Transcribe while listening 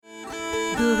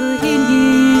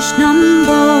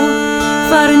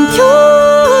Faren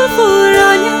kjol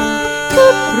foranje,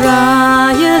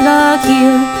 Braighe Loch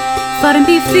Iall, faren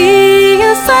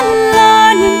befrias an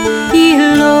lanyen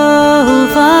Iall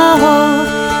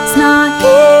sna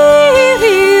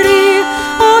hir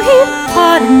o hir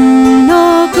harn o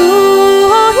gu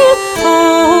o hir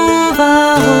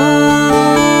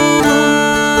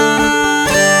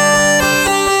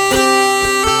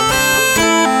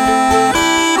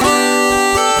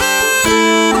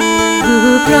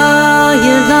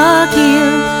Braighe Loch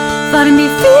Iall, faren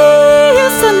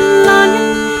befrias an lanyen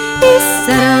Is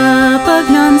er a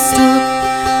bagnan stug,